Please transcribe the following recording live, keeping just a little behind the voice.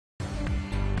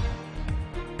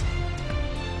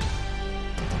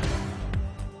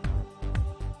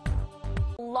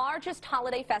largest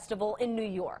holiday festival in New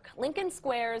York. Lincoln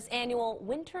Square's annual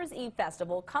Winter's Eve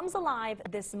Festival comes alive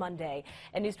this Monday.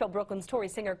 And News 12 Brooklyn's Tori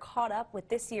Singer caught up with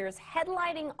this year's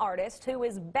headlining artist, who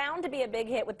is bound to be a big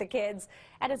hit with the kids,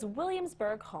 at his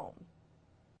Williamsburg home.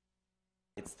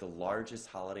 It's the largest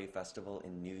holiday festival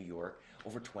in New York.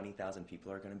 Over 20,000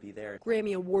 people are going to be there.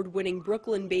 Grammy Award-winning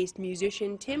Brooklyn-based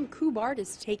musician Tim Kubart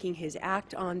is taking his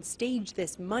act on stage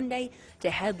this Monday to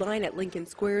headline at Lincoln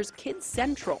Square's Kids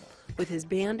Central with his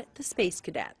band, the Space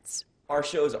Cadets. Our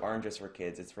shows aren't just for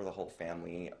kids, it's for the whole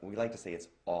family. We like to say it's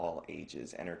all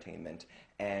ages entertainment.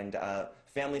 And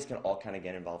families can all kind of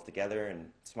get involved together and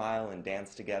smile and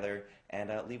dance together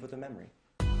and leave with a memory.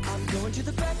 I'm going to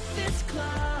the Breakfast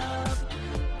Club.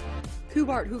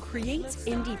 Kubart, who creates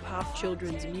indie pop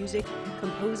children's music,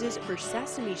 composes for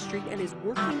Sesame Street and is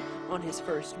working on his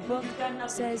first book,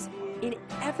 says in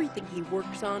everything he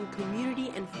works on,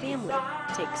 community and family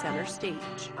take center stage.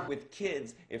 With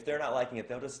kids, if they're not liking it,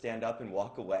 they'll just stand up and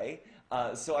walk away.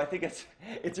 So I think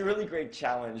it's a really great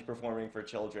challenge performing for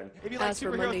children. As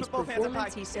for Monday's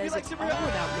performance, he says it's all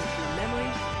about making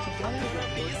memories together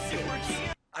with your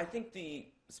kids. I think the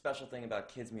special thing about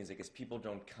kids' music is people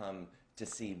don't come to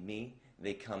see me,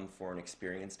 they come for an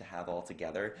experience to have all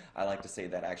together. I like to say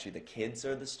that actually the kids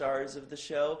are the stars of the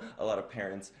show. A lot of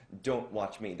parents don't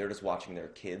watch me, they're just watching their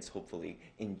kids, hopefully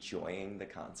enjoying the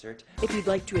concert. If you'd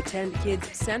like to attend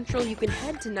Kids Central, you can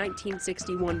head to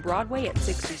 1961 Broadway at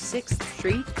 66th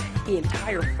Street. The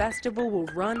entire festival will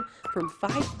run from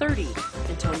 5:30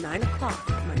 until 9 o'clock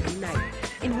Monday night.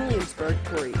 In Williamsburg,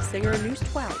 Tori Singer, News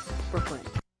 12, Brooklyn.